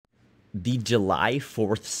The July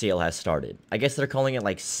 4th sale has started. I guess they're calling it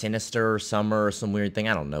like Sinister Summer or some weird thing.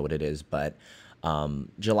 I don't know what it is, but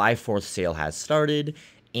July 4th sale has started,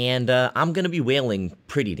 and I'm going to be whaling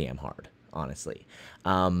pretty damn hard, honestly.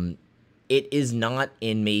 It is not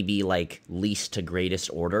in maybe like least to greatest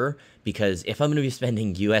order, because if I'm going to be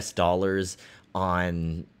spending US dollars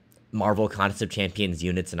on Marvel Concept Champions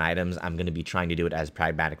units and items, I'm going to be trying to do it as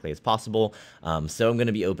pragmatically as possible. So I'm going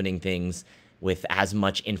to be opening things with as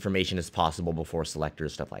much information as possible before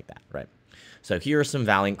selectors, stuff like that, right? So here are some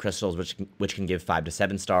Valiant crystals, which can give 5 to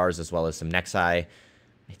 7 stars, as well as some Nexi. I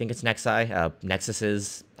think it's Nexi,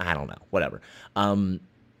 Nexuses. I don't know, whatever.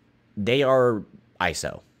 They are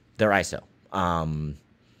ISO. They're ISO.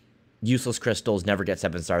 Useless crystals, never get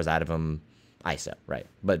 7 stars out of them. ISO, right?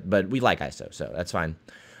 But we like ISO, so that's fine.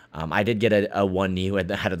 I did get a 1 new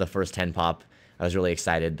out of the first 10 pop. I was really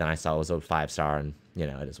excited. Then I saw it was a 5-star, and, you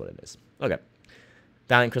know, it is what it is. Okay.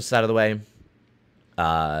 Valiant crystals out of the way.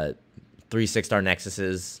 3 6-star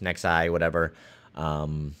Nexuses, Nexi, whatever.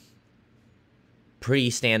 Pretty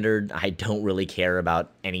standard. I don't really care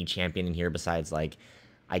about any champion in here besides, like,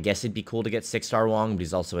 I guess it'd be cool to get 6-star Wong, but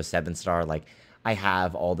he's also a 7-star. Like, I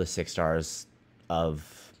have all the 6 stars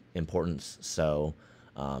of importance, so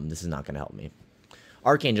this is not going to help me.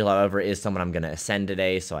 Archangel, however, is someone I'm going to ascend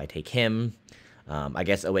today, so I take him. I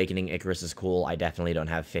guess Awakening Icarus is cool. I definitely don't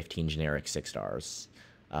have 15 generic 6 stars,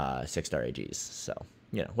 6-star AGs, so,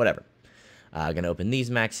 you know, whatever. Going to open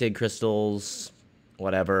these Max Sig crystals,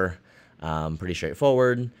 whatever. Pretty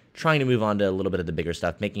straightforward. Trying to move on to a little bit of the bigger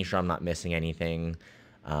stuff, making sure I'm not missing anything.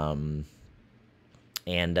 Yeah,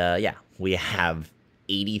 we have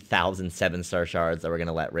 80,000 7-star shards that we're going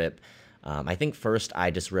to let rip. I think first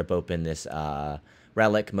I just rip open this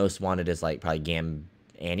relic. Most wanted is like probably and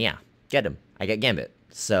yeah, get him. I get Gambit.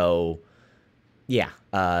 So yeah,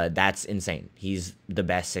 that's insane. He's the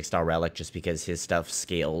best 6-star relic just because his stuff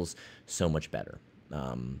scales so much better.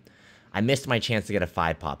 I missed my chance to get a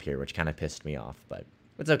 5 pop here, which kind of pissed me off, but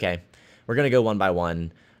it's okay. We're going to go one by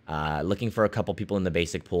one. Looking for a couple people in the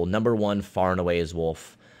basic pool. Number 1, far and away, is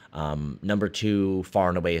Wolf. Number 2, far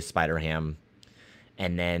and away, is Spider-Ham.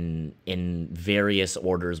 And then in various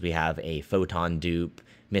orders, we have a Photon dupe.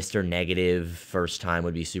 Mr. Negative, first time,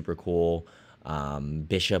 would be super cool.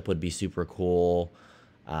 Bishop would be super cool.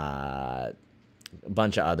 A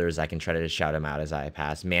bunch of others. I can try to shout them out as I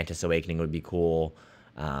pass. Mantis Awakening would be cool.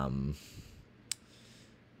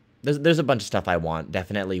 There's a bunch of stuff I want.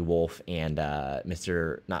 Definitely Wolf and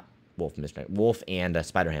Wolf and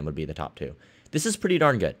Spider-Ham would be the top 2. This is pretty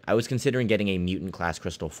darn good. I was considering getting a mutant class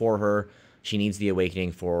crystal for her. She needs the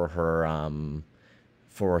awakening for her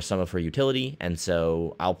for some of her utility, and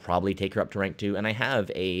so I'll probably take her up to rank 2. And I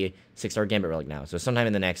have a 6-star Gambit relic now, so sometime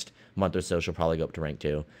in the next month or so, she'll probably go up to rank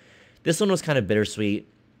 2. This one was kind of bittersweet.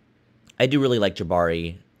 I do really like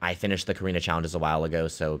Jabari. I finished the Karina challenges a while ago,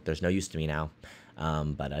 so there's no use to me now.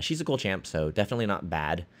 But she's a cool champ, so definitely not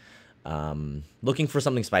bad. Looking for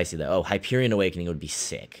something spicy, though. Oh, Hyperion Awakening would be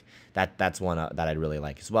sick. That's one that I'd really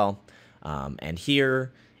like as well. And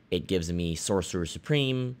here, it gives me Sorcerer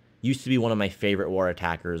Supreme. Used to be one of my favorite war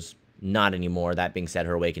attackers. Not anymore. That being said,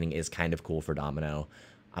 her Awakening is kind of cool for Domino.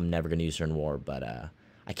 I'm never going to use her in war, but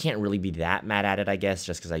I can't really be that mad at it, I guess,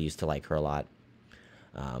 just because I used to like her a lot.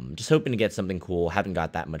 Just hoping to get something cool. Haven't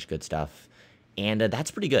got that much good stuff. And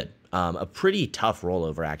that's pretty good. A pretty tough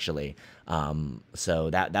rollover, actually.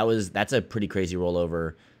 So that's a pretty crazy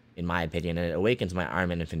rollover, in my opinion. And it awakens my Iron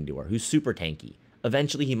Man Infinity War, who's super tanky.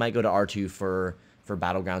 Eventually, he might go to R2 for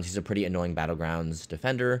Battlegrounds. He's a pretty annoying Battlegrounds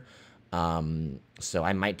defender. So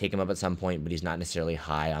I might take him up at some point, but he's not necessarily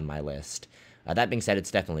high on my list. That being said, it's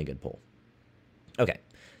definitely a good pull. Okay,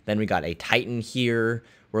 then we got a Titan here.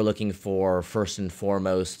 We're looking for, first and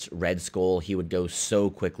foremost, Red Skull. He would go so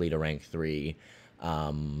quickly to rank 3.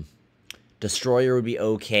 Destroyer would be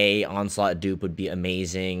okay. Onslaught dupe would be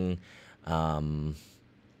amazing. A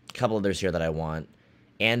couple others here that I want.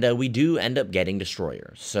 And we do end up getting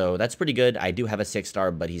Destroyer. So that's pretty good. I do have a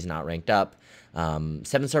 6-star, but he's not ranked up.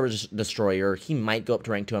 7-star Destroyer. He might go up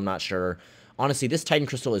to rank 2. I'm not sure. Honestly, this Titan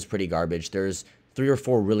Crystal is pretty garbage. There's 3 or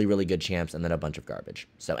 4 really, really good champs and then a bunch of garbage.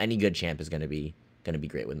 So any good champ is going to be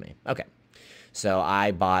great with me. Okay. So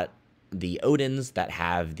I bought the Odins that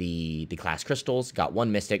have the class crystals. Got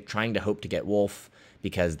 1 Mystic, trying to hope to get Wolf,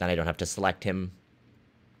 because then I don't have to select him.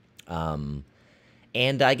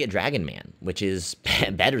 And I get Dragon Man, which is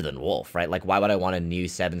better than Wolf, right? Like, why would I want a new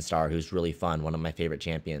 7-star who's really fun, one of my favorite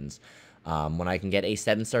champions, when I can get a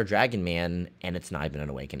 7-star Dragon Man and it's not even an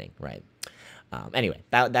Awakening, right? Anyway,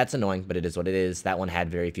 that's annoying, but it is what it is. That one had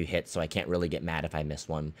very few hits, so I can't really get mad if I miss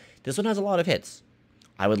one. This one has a lot of hits.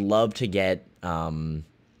 I would love to get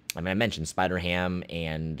I mean, I mentioned Spider Ham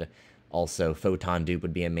and also Photon Dupe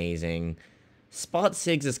would be amazing. Spot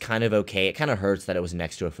Sigs is kind of okay. It kind of hurts that it was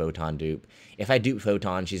next to a Photon dupe. If I dupe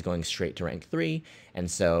Photon, she's going straight to rank 3, and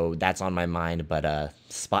so that's on my mind, but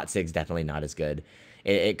Spot Sigs definitely not as good.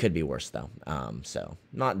 It could be worse, though. So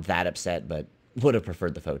not that upset, but would have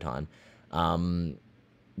preferred the Photon.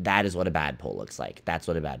 That is what a bad pull looks like. That's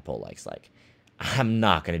what a bad pull looks like. I'm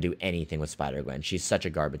not going to do anything with Spider-Gwen. She's such a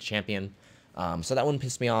garbage champion. So that one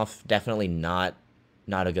pissed me off. Definitely not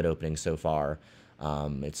a good opening so far.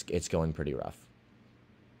 It's going pretty rough.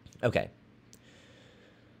 Okay.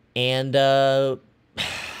 And I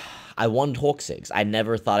wanted Hulk Sigs. I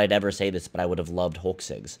never thought I'd ever say this, but I would have loved Hulk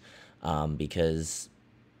Sigs. Because,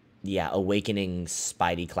 yeah, Awakening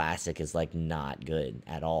Spidey Classic is, like, not good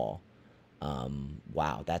at all.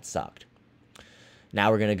 Wow, that sucked. Now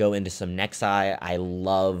we're going to go into some Nexi. I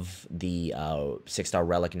love the 6-star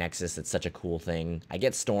Relic Nexus. It's such a cool thing. I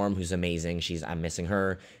get Storm, who's amazing. I'm missing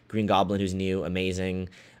her. Green Goblin, who's new, amazing.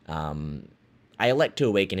 I elect to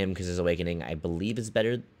Awaken him because his Awakening, I believe, is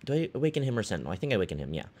better. Do I Awaken him or Sentinel? I think I Awaken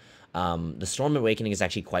him, yeah. The Storm Awakening is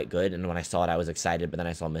actually quite good, and when I saw it, I was excited, but then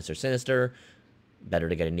I saw Mr. Sinister. Better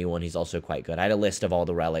to get a new one. He's also quite good. I had a list of all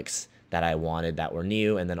the relics that I wanted that were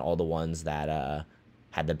new, and then all the ones that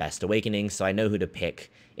had the best Awakenings, so I know who to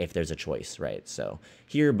pick if there's a choice, right? So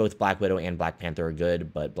here, both Black Widow and Black Panther are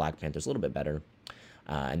good, but Black Panther's a little bit better.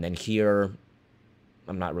 And then here,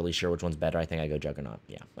 I'm not really sure which one's better. I think I go Juggernaut.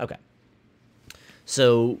 Yeah, okay.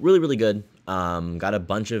 So really, really good. Got a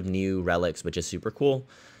bunch of new relics, which is super cool.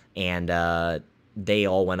 And they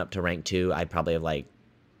all went up to rank 2. I probably have like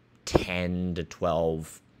 10 to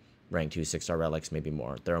 12 rank 2 6-star relics, maybe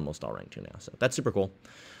more. They're almost all rank 2 now, so that's super cool.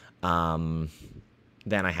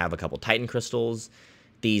 Then I have a couple Titan crystals.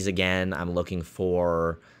 These, again, I'm looking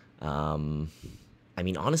for, I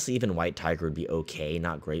mean, honestly, even White Tiger would be okay.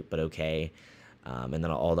 Not great, but okay. And then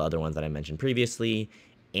all the other ones that I mentioned previously.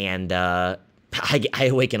 And I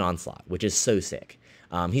Awaken Onslaught, which is so sick.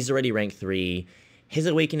 He's already ranked 3. His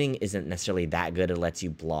Awakening isn't necessarily that good. It lets you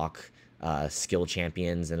block skill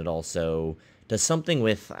champions, and it also does something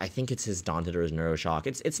with, I think it's his Daunted or his Neuroshock.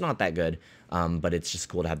 It's not that good, but it's just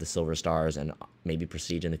cool to have the silver stars and maybe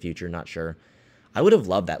Prestige in the future, not sure. I would have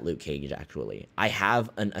loved that Luke Cage, actually. I have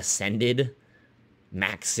an Ascended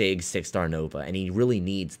Max Sig 6-star Nova, and he really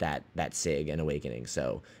needs that Sig and Awakening,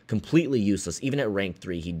 so completely useless. Even at rank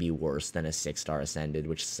 3, he'd be worse than a 6-star Ascended,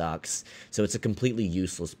 which sucks. So it's a completely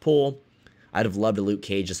useless pull. I'd have loved a Luke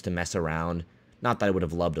Cage just to mess around. Not that I would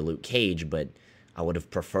have loved a Luke Cage, but I would have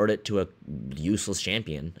preferred it to a useless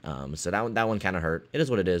champion. So that one kind of hurt. It is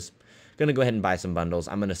what it is. Gonna go ahead and buy some bundles.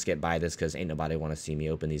 I'm gonna skip by this because ain't nobody want to see me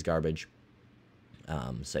open these garbage.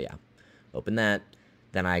 So yeah, open that.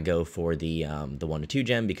 Then I go for the 1 to 2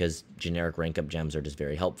 gem because generic rank up gems are just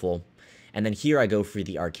very helpful. And then here I go for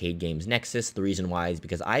the Arcade Games Nexus. The reason why is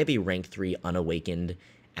because I have a rank 3 unawakened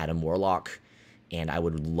Adam Warlock, and I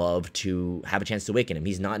would love to have a chance to awaken him.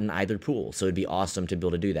 He's not in either pool, so it'd be awesome to be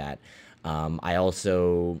able to do that. I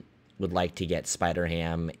also would like to get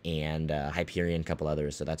Spider-Ham and Hyperion, a couple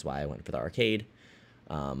others, so that's why I went for the arcade.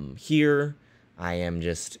 Here, I am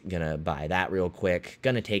just going to buy that real quick.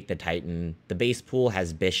 Going to take the Titan. The base pool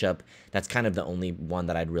has Bishop. That's kind of the only one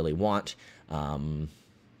that I'd really want.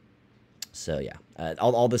 So, yeah.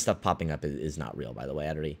 All this stuff popping up is not real, by the way.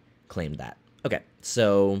 I already claimed that. Okay,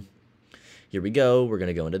 so here we go. We're going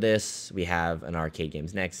to go into this. We have an Arcade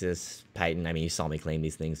Games Nexus, Titan. I mean, you saw me claim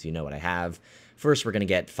these things, so you know what I have. First, we're going to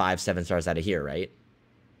get 5 7-stars out of here, right?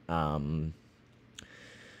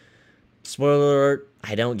 Spoiler alert,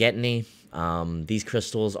 I don't get any. These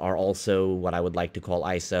crystals are also what I would like to call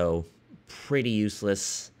ISO. Pretty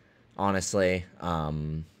useless, honestly.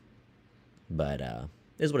 But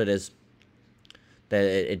is what it is.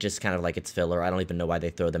 It just kind of like it's filler. I don't even know why they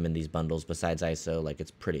throw them in these bundles besides ISO. Like,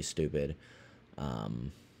 it's pretty stupid.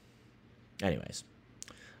 Anyways,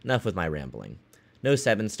 enough with my rambling. No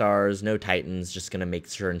 7-stars, no Titans. Just gonna make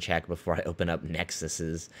sure and check before I open up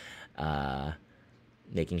Nexuses.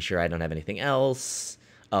 Making sure I don't have anything else.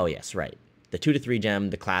 Oh, yes, right. The 2 to 3 gem,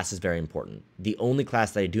 the class is very important. The only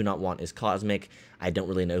class that I do not want is Cosmic. I don't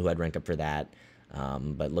really know who I'd rank up for that.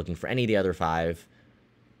 But looking for any of the other 5,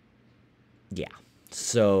 yeah.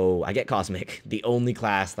 So I get Cosmic, the only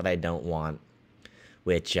class that I don't want,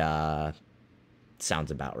 which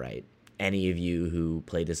sounds about right. Any of you who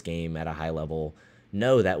play this game at a high level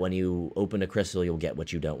know that when you open a crystal, you'll get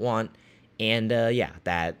what you don't want. And yeah,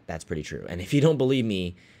 that's pretty true. And if you don't believe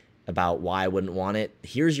me about why I wouldn't want it.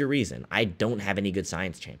 Here's your reason. I don't have any good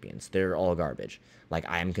science champions. They're all garbage. Like,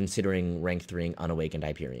 I am considering rank 3ing unawakened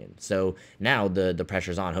Hyperion. So now the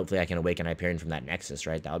pressure's on. Hopefully I can awaken Hyperion from that Nexus,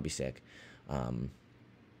 right? That would be sick.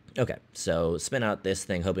 Okay, so spin out this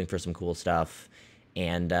thing, hoping for some cool stuff.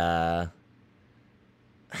 And, I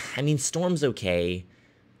mean, Storm's okay.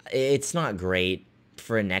 It's not great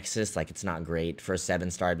for a Nexus. Like, it's not great. For a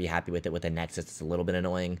 7-star, I'd be happy with it. With a Nexus, it's a little bit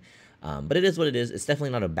annoying. But it is what it is. It's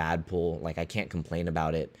definitely not a bad pull. Like, I can't complain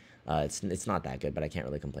about it. It's not that good, but I can't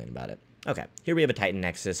really complain about it. Okay, here we have a Titan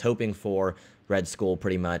Nexus, hoping for Red Skull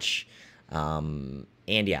pretty much. And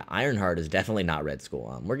yeah, Ironheart is definitely not Red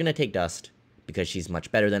Skull. We're going to take Dust because she's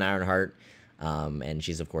much better than Ironheart. And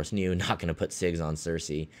she's, of course, new. Not going to put Sigs on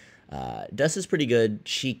Cersei. Dust is pretty good.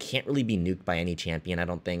 She can't really be nuked by any champion, I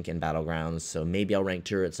don't think, in Battlegrounds. So maybe I'll rank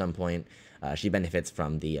her at some point. She benefits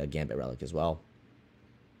from the Gambit Relic as well.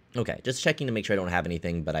 Okay, just checking to make sure I don't have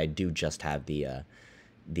anything, but I do just have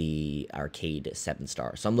the arcade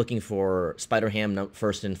 7-star. So I'm looking for Spider-Ham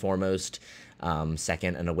first and foremost.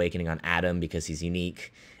 Second, an Awakening on Adam because he's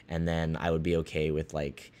unique. And then I would be okay with,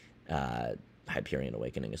 like, Hyperion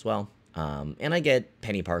Awakening as well. And I get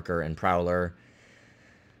Penny Parker and Prowler.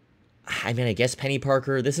 I mean, I guess Penny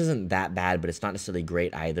Parker, this isn't that bad, but it's not necessarily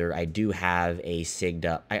great either. I do have a Sigged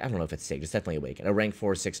up, I don't know if it's Sigged, it's definitely Awakened. A rank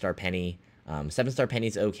 4 6-star Penny. 7-star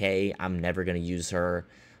Penny's okay. I'm never going to use her.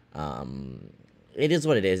 It is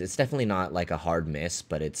what it is. It's definitely not like a hard miss,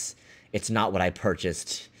 but it's not what I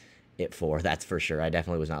purchased it for, that's for sure. I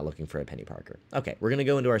definitely was not looking for a Penny Parker. Okay, we're going to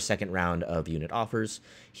go into our second round of unit offers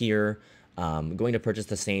here. Going to purchase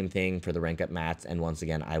the same thing for the rank up mats, and once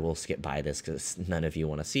again, I will skip by this because none of you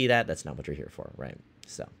want to see that. That's not what you're here for, right?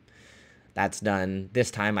 So that's done. This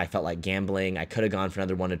time I felt like gambling. I could have gone for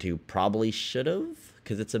another 1 or 2, probably should have,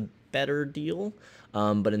 because it's a better deal,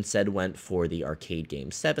 but instead went for the arcade game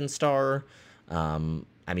 7-star. I mean,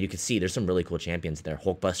 you can see there's some really cool champions there.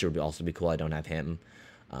 Hulkbuster would also be cool. I don't have him.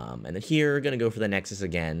 And then here, going to go for the Nexus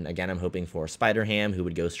again. Again, I'm hoping for Spider-Ham, who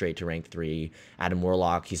would go straight to rank 3. Adam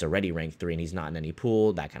Warlock, he's already rank 3, and he's not in any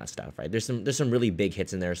pool. That kind of stuff, right? There's some really big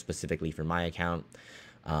hits in there, specifically for my account.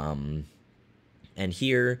 And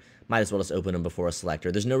here, might as well just open them before a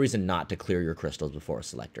selector. There's no reason not to clear your crystals before a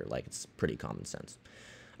selector. Like, it's pretty common sense.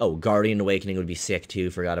 Oh, Guardian Awakening would be sick, too.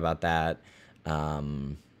 Forgot about that.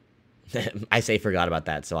 I say forgot about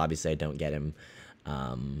that, so obviously I don't get him.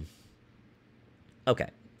 Okay.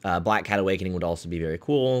 Black Cat Awakening would also be very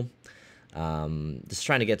cool. Just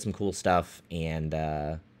trying to get some cool stuff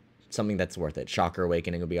and something that's worth it. Shocker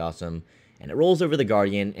Awakening would be awesome. And it rolls over the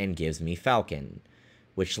Guardian and gives me Falcon,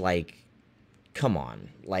 which, like, come on.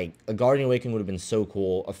 Like, a Guardian Awakening would have been so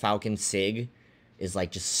cool. A Falcon Sig is,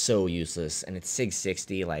 like, just so useless. And it's Sig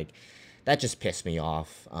 60. Like, that just pissed me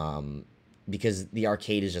off. Because the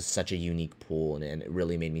arcade is just such a unique pool, and it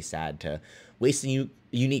really made me sad to waste a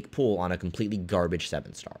unique pool on a completely garbage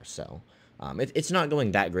 7-star. So it's not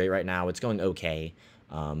going that great right now. It's going okay.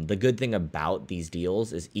 The good thing about these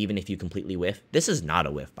deals is even if you completely whiff, this is not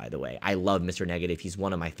a whiff, by the way. I love Mr. Negative. He's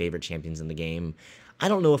one of my favorite champions in the game. I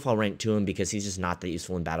don't know if I'll rank to him because he's just not that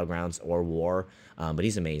useful in Battlegrounds or War, but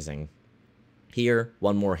he's amazing. Here,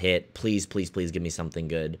 one more hit. Please, please, please give me something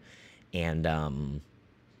good. And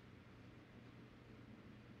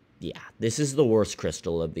yeah, this is the worst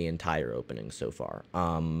crystal of the entire opening so far.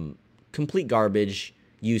 Complete garbage,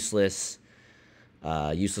 useless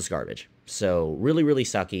garbage. So really, really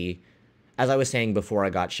sucky. As I was saying before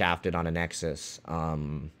I got shafted on a Nexus,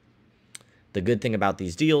 the good thing about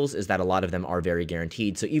these deals is that a lot of them are very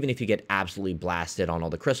guaranteed. So even if you get absolutely blasted on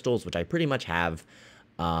all the crystals, which I pretty much have,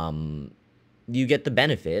 you get the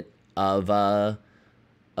benefit of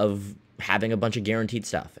having a bunch of guaranteed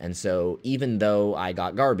stuff. And so even though I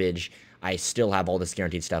got garbage, I still have all this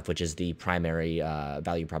guaranteed stuff, which is the primary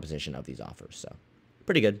value proposition of these offers. So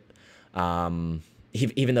pretty good.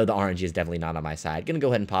 Even though the RNG is definitely not on my side. Gonna go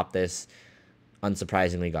ahead and pop this.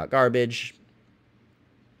 Unsurprisingly got garbage.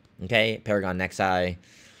 Okay, Paragon Nexi.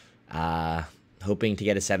 Hoping to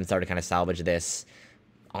get a 7-star to kind of salvage this.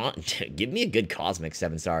 Give me a good Cosmic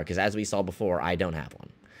 7-star, because as we saw before, I don't have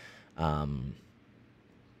one.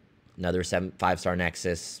 Another 5-star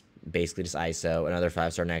Nexus, basically just ISO. Another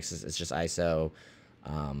 5-star Nexus, it's just ISO.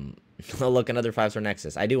 Look, another 5-star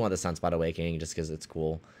Nexus. I do want the Sunspot Awakening just because it's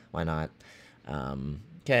cool. Why not?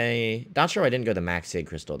 Okay. Not sure why I didn't go the Max Sig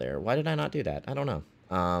Crystal there. Why did I not do that? I don't know.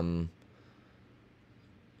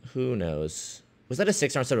 Who knows? Was that a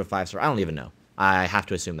 6-star instead of a 5-star? I don't even know. I have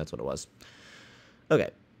to assume that's what it was. Okay.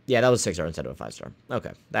 Yeah, that was 6-star instead of a 5-star.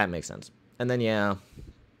 Okay, that makes sense. And then, yeah,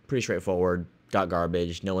 pretty straightforward. Got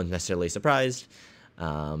garbage. No one's necessarily surprised.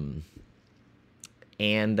 And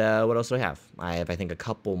And what else do I have? I have, I think, a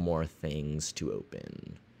couple more things to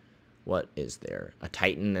open. What is there? A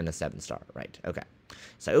Titan and a 7-star. Right, okay.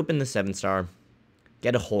 So I open the 7-star,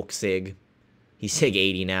 get a Hulk Sig. He's Sig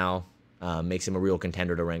 80 now. Makes him a real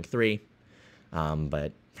contender to rank 3.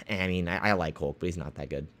 But, I mean, I like Hulk, but he's not that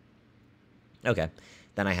good. Okay.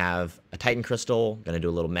 Then I have a Titan Crystal. Gonna do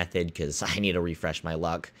a little method because I need to refresh my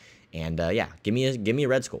luck. And yeah, give me a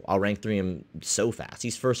Red Skull. I'll rank 3 him so fast.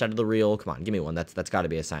 He's first out of the reel. Come on, give me one. That's got to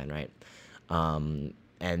be a sign, right? And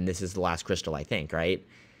this is the last crystal, I think, right?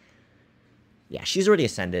 Yeah, she's already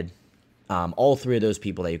ascended. All 3 of those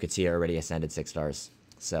people that you could see are already ascended 6 stars.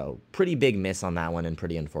 So pretty big miss on that one and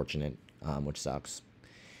pretty unfortunate, which sucks.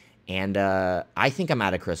 And I think I'm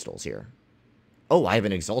out of crystals here. Oh, I have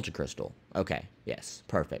an Exalted Crystal. Okay, yes,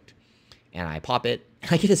 perfect. And I pop it,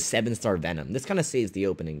 and I get a 7-star Venom. This kind of saves the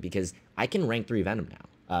opening, because I can rank 3 Venom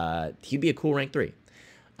now. He'd be a cool rank 3.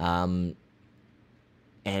 And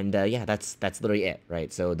yeah, that's literally it,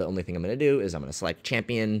 right? So the only thing I'm going to do is I'm going to select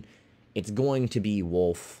champion. It's going to be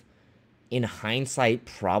Wolf. In hindsight,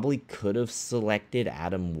 probably could have selected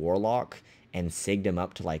Adam Warlock and sigged him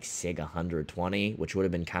up to like Sig 120, which would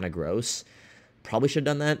have been kind of gross. Probably should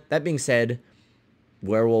have done that. That being said,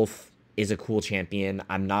 Werewolf is a cool champion.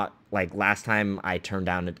 I'm not, like, last time I've turned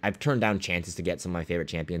down chances to get some of my favorite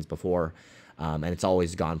champions before, and it's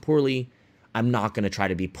always gone poorly. I'm not going to try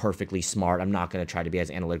to be perfectly smart. I'm not going to try to be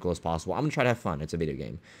as analytical as possible. I'm going to try to have fun. It's a video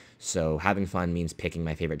game. So having fun means picking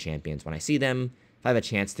my favorite champions when I see them. If I have a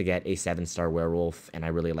chance to get a 7-star Werewolf, and I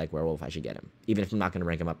really like Werewolf, I should get him. Even if I'm not going to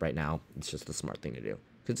rank him up right now, it's just the smart thing to do,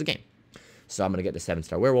 because it's a game. So I'm going to get the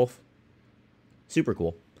 7-star Werewolf. Super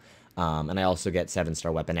cool. And I also get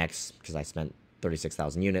 7-star Weapon X, because I spent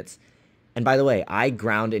 36,000 units. And by the way, I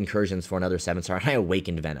ground Incursions for another 7-star, and I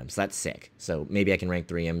awakened Venom, so that's sick. So maybe I can rank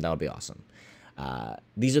 3 him, that would be awesome.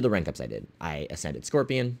 These are the rank ups I did. I ascended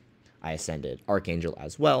Scorpion. I ascended Archangel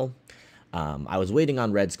as well. I was waiting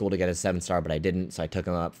on Red Skull to get a 7-star, but I didn't, so I took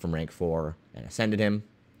him up from rank 4 and ascended him.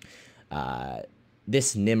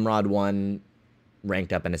 This Nimrod one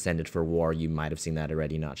ranked up and ascended for War. You might have seen that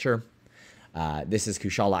already, not sure. This is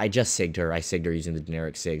Kushala. I just sigged her. I sigged her using the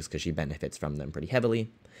generic sigs because she benefits from them pretty heavily.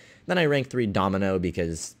 Then I ranked 3 Domino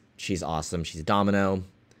because she's awesome. She's Domino.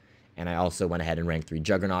 And I also went ahead and ranked 3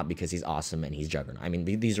 Juggernaut because he's awesome and he's Juggernaut. I mean,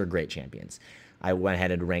 these are great champions. I went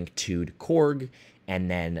ahead and ranked 2'd Korg. And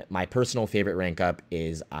then my personal favorite rank up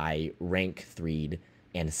is I rank 3'd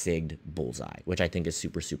and sigged Bullseye, which I think is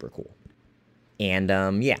super, super cool.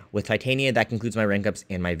 And yeah, with Titania, that concludes my rank ups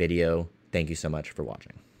and my video. Thank you so much for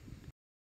watching.